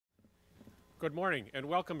Good morning and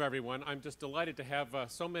welcome everyone. I'm just delighted to have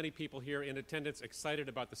so many people here in attendance excited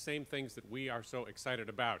about the same things that we are so excited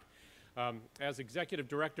about. As Executive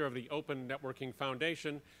Director of the Open Networking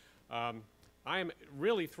Foundation, I am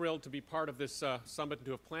really thrilled to be part of this summit and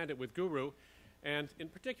to have planned it with Guru, and in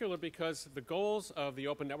particular because the goals of the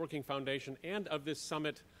Open Networking Foundation and of this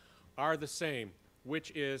summit are the same,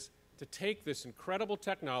 which is to take this incredible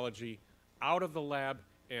technology out of the lab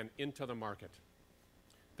and into the market.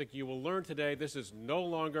 I think you will learn today this is no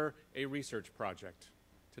longer a research project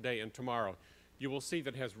today and tomorrow. You will see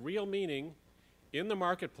that it has real meaning in the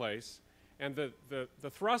marketplace, and the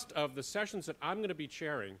thrust of the sessions that I'm going to be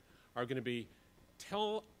chairing are going to be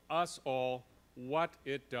tell us all what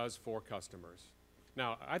it does for customers.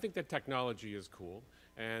 Now, I think that technology is cool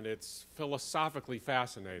and it's philosophically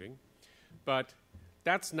fascinating, but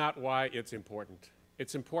that's not why it's important.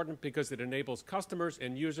 It's important because it enables customers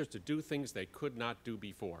and users to do things they could not do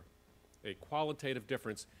before, a qualitative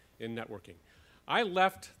difference in networking. I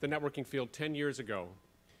left the networking field 10 years ago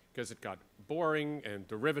because it got boring and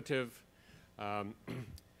derivative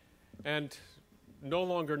and no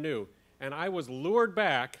longer new. And I was lured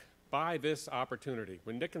back by this opportunity.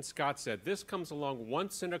 When Nick and Scott said, this comes along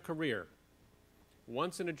once in a career,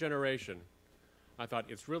 once in a generation, I thought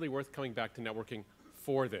it's really worth coming back to networking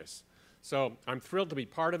for this. So I'm thrilled to be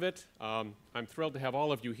part of it. I'm thrilled to have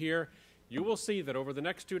all of you here. You will see that over the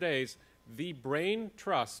next 2 days, the brain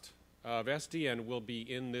trust of SDN will be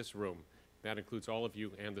in this room. That includes all of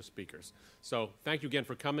you and the speakers. So thank you again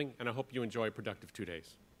for coming, and I hope you enjoy a productive 2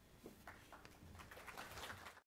 days.